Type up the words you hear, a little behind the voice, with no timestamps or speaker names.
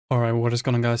Alright, what is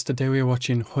going on, guys? Today we are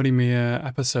watching Horimiya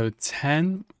episode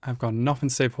 10. I've got nothing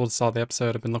to say before the start of the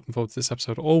episode. I've been looking forward to this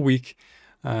episode all week.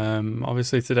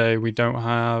 Obviously today we don't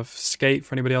have Skate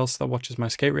for anybody else that watches my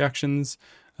Skate reactions.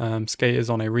 Skate is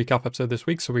on a recap episode this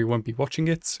week, so we won't be watching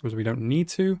it because we don't need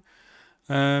to.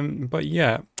 But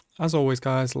yeah, as always,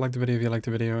 guys, like the video if you like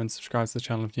the video and subscribe to the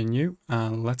channel if you're new.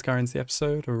 And let's go into the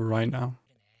episode right now.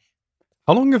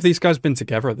 How long have these guys been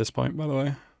together at this point, by the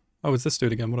way? Oh, it's this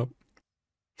dude again. What up?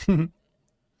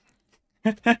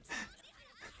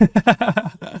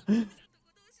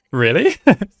 Really?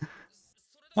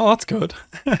 Oh, that's good.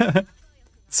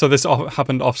 So this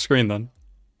happened off screen then.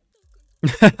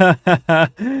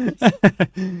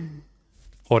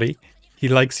 Hori, he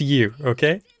likes you,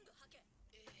 okay?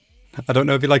 I don't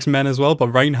know if he likes men as well, but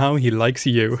right now he likes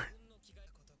you.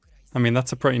 I mean,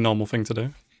 that's a pretty normal thing to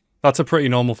do. That's a pretty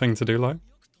normal thing to do, like.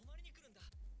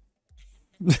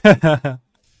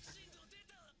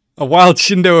 A wild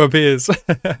Shindo appears.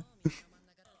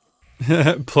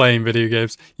 Playing video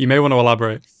games. You may want to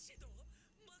elaborate.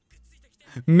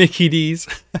 Mickey D's.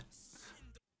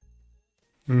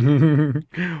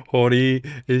 Hori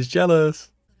is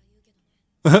jealous.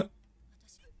 Oh,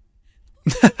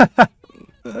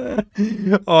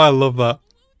 I love that.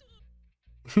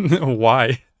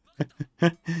 Why?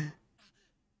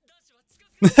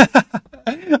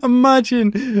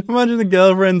 Imagine the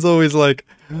girlfriend's always like,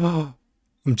 oh,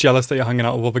 I'm jealous that you're hanging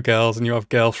out with other girls and you have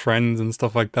girlfriends and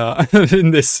stuff like that.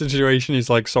 In this situation, he's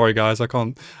like, sorry guys, I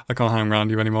can't hang around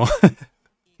you anymore.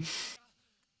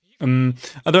 I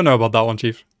don't know about that one,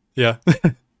 Chief. Yeah.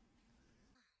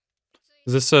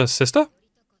 Is this a sister?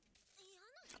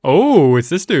 Oh, it's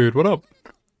this dude. What up?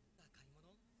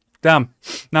 Damn.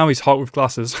 Now he's hot with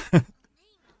glasses.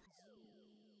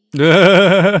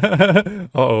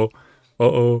 Uh-oh.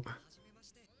 Uh-oh.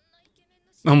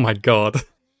 Oh my god.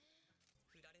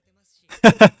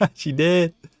 She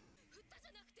did.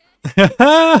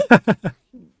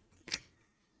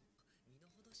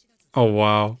 Oh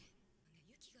wow.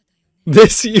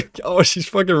 Oh, she's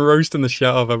fucking roasting the shit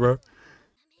out of her, bro.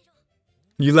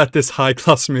 You let this high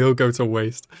class meal go to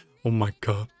waste. Oh my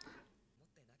god.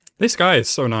 This guy is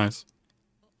so nice.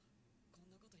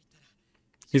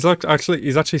 He's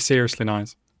actually seriously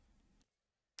nice.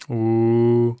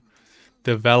 Ooh.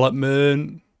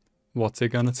 Development. What's it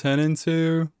gonna turn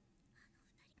into?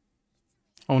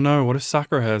 Oh no, what if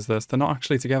Sakura hears this? They're not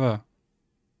actually together.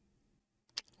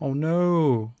 Oh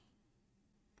no.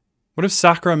 What if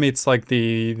Sakura meets like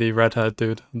the red-haired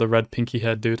dude? The red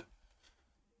pinky-haired dude?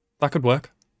 That could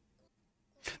work.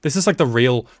 This is like the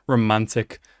real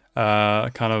romantic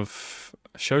kind of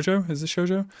shoujo? Is this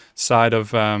shoujo? Side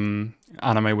of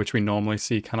anime which we normally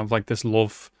see, kind of like this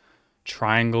love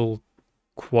triangle,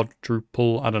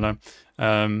 quadruple, I don't know.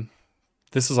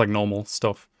 This is like normal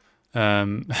stuff.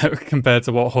 Compared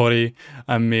to what Hori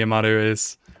and Miyamaru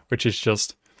is, which is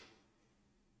just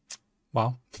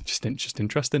wow, just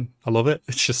interesting. I love it.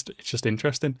 It's just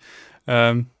interesting.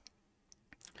 But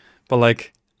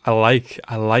like I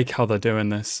like how they're doing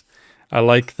this. I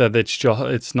like that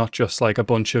it's not just like a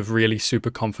bunch of really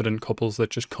super confident couples that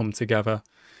just come together.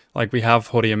 Like we have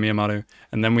Hori and Miyamaru,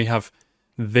 and then we have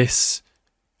this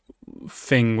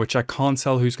thing which I can't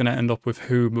tell who's going to end up with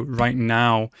who, but right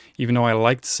now, even though I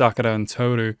liked Sakura and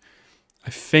Toru, I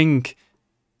think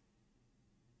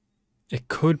it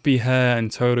could be her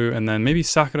and Toru, and then maybe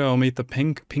Sakura will meet the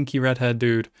pinky red-haired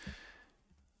dude,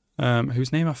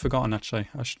 whose name I've forgotten actually.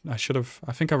 I should have.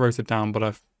 I think I wrote it down, but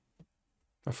I've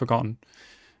forgotten.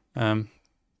 But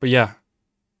yeah,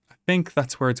 I think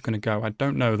that's where it's going to go. I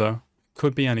don't know though.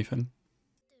 Could be anything.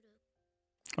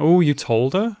 Oh, you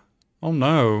told her? Oh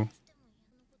no.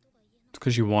 It's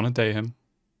because you want to date him.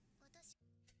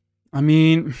 I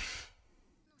mean...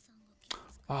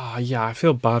 Ah, yeah, I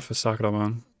feel bad for Sakura,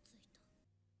 man.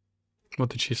 What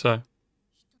did she say?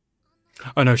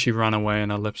 Oh no, she ran away and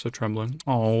her lips are trembling.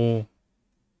 Oh.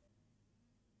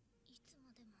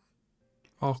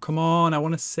 Oh, come on, I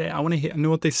want to know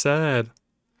what they said.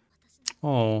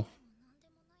 Oh.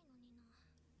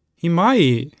 He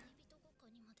might.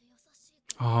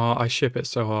 Oh, I ship it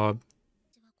so hard.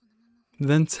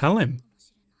 Then tell him.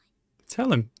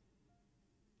 Tell him.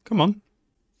 Come on.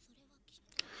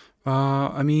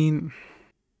 I mean...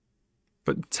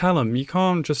 But tell him. You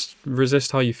can't just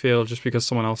resist how you feel just because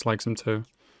someone else likes him too.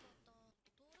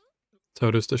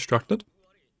 Toru's distracted?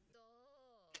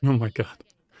 Oh my god.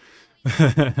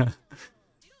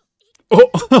 Oh!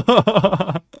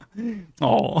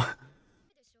 Oh.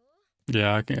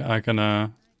 Yeah, I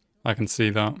can see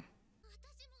that.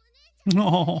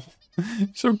 Oh,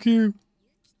 so cute.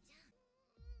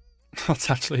 That's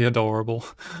actually adorable.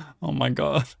 Oh my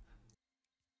god.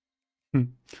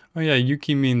 Oh yeah,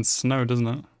 Yuki means snow, doesn't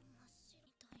it?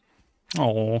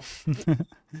 Oh.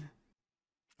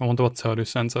 I wonder what Toru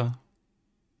sent her.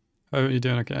 Oh, you're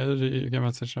doing okay. You get my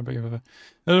attention.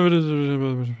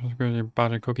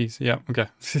 Bad cookies. Yeah, okay.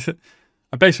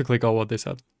 I basically got what they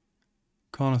said.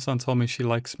 Kana-san told me she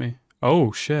likes me.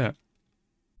 Oh, shit.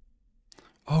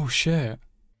 Oh, shit.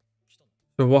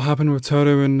 So what happened with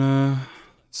Toru and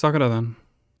Sakura then?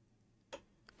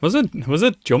 Was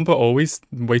it Jumper always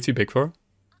way too big for her?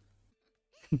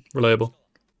 Reliable.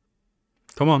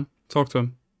 Come on, talk to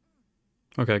him.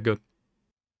 Okay, good.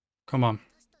 Come on.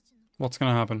 What's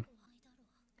gonna happen?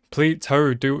 Please,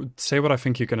 Toru, say what I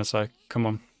think you're gonna say. Come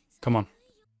on. Come on.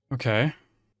 Okay.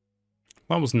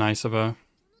 That was nice of her.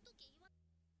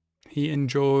 He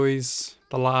enjoys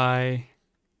the lie.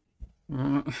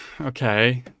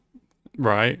 Okay.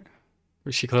 Right.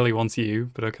 She clearly wants you,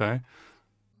 but okay.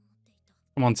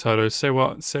 Come on, Toto, say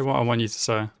what I want you to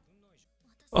say.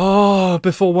 Oh,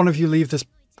 before one of you leave this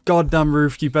goddamn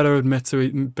roof, you better admit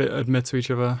to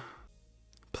each other.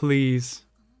 Please.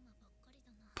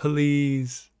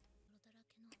 Please.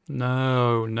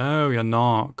 No, you're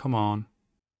not. Come on.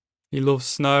 He loves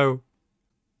snow.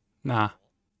 Nah.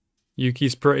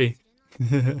 Yuki's pretty.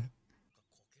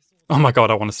 Oh my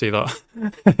god, I want to see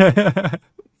that.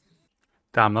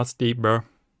 Damn, that's deep, bro.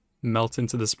 Melt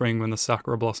into the spring when the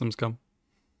sakura blossoms come.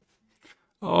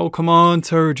 Oh, come on,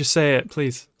 Toru, just say it,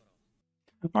 please.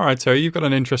 Alright, Toru, you've got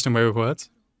an interesting way with words.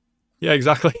 Yeah,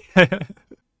 exactly.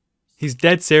 He's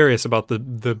dead serious about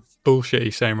the bullshit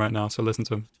he's saying right now, so listen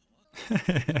to him.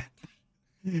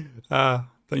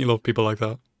 Don't you love people like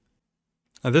that?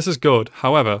 Now, this is good.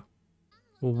 However,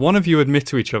 will one of you admit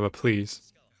to each other,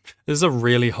 please? This is a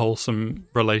really wholesome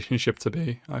relationship to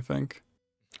be, I think.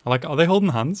 Like, are they holding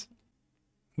hands?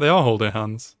 They are holding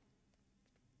hands.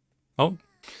 Oh,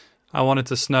 I want it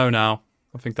to snow now.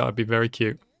 I think that would be very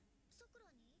cute.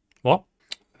 What?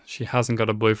 She hasn't got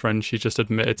a boyfriend. She just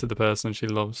admitted to the person she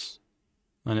loves.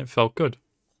 And it felt good,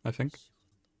 I think.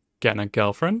 Getting a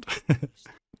girlfriend?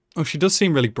 Oh, she does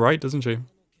seem really bright, doesn't she?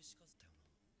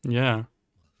 Yeah.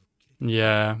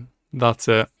 Yeah, that's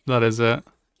it. That is it.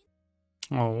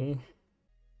 Oh.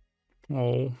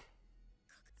 Oh.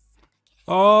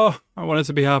 Oh, I wanted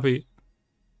to be happy.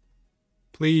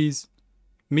 Please.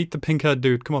 Meet the pink-haired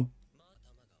dude, come on.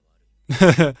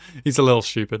 He's a little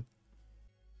stupid.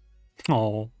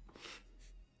 Oh.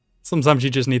 Sometimes you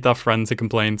just need that friend to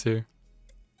complain to.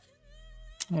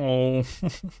 Oh.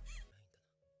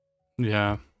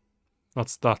 Yeah.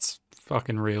 That's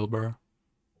fucking real, bro.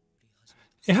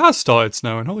 It has started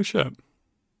snowing, holy shit.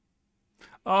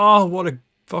 Oh, what a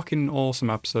fucking awesome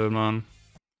episode, man.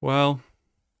 Well,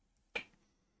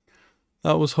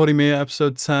 that was Horimiya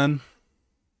episode 10.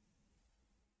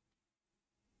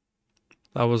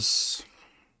 That was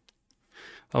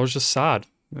just sad.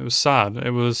 It was sad.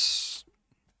 It was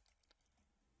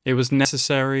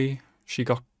necessary. She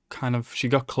got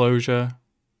closure.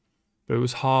 But it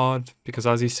was hard because,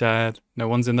 as he said, no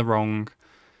one's in the wrong.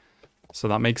 So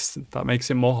that makes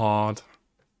it more hard.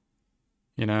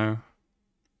 You know?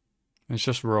 It's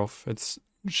just rough. It's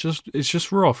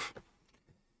just rough.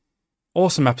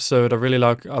 Awesome episode. I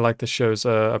like the show's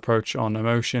approach on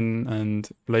emotion and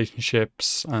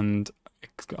relationships, and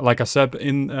like I said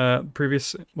in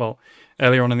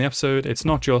earlier on in the episode, it's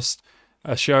not just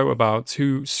a show about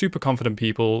two super confident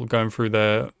people going through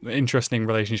their interesting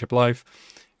relationship life.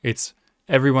 It's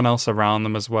everyone else around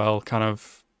them as well, kind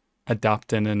of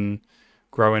adapting and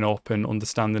growing up and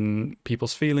understanding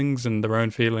people's feelings and their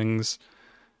own feelings.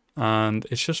 And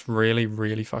it's just really,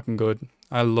 really fucking good.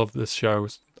 I love this show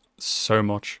so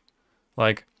much.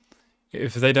 Like,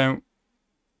 if they don't...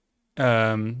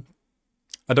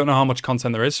 I don't know how much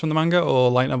content there is from the manga or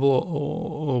light novel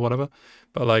or whatever,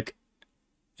 but like,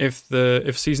 if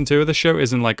season 2 of the show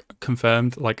isn't like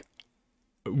confirmed, like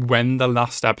when the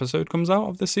last episode comes out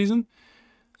of this season,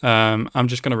 I'm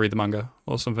just gonna read the manga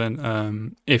or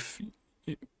something. If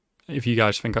you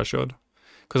guys think I should,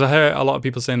 because I hear a lot of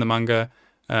people saying the manga,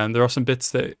 there are some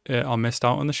bits that are missed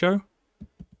out on the show,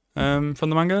 from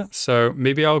the manga. So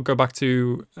maybe I'll go back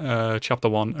to chapter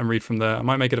 1 and read from there. I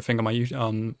might make it a thing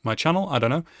on my channel. I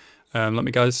don't know. Let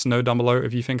me guys know down below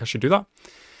if you think I should do that.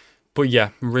 But yeah,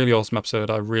 really awesome episode.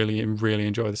 I really, really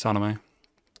enjoy this anime.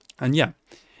 And yeah.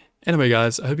 Anyway,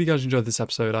 guys, I hope you guys enjoyed this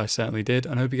episode. I certainly did.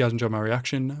 And I hope you guys enjoyed my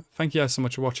reaction. Thank you guys so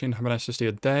much for watching. Have a nice rest of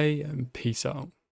your day. And peace out.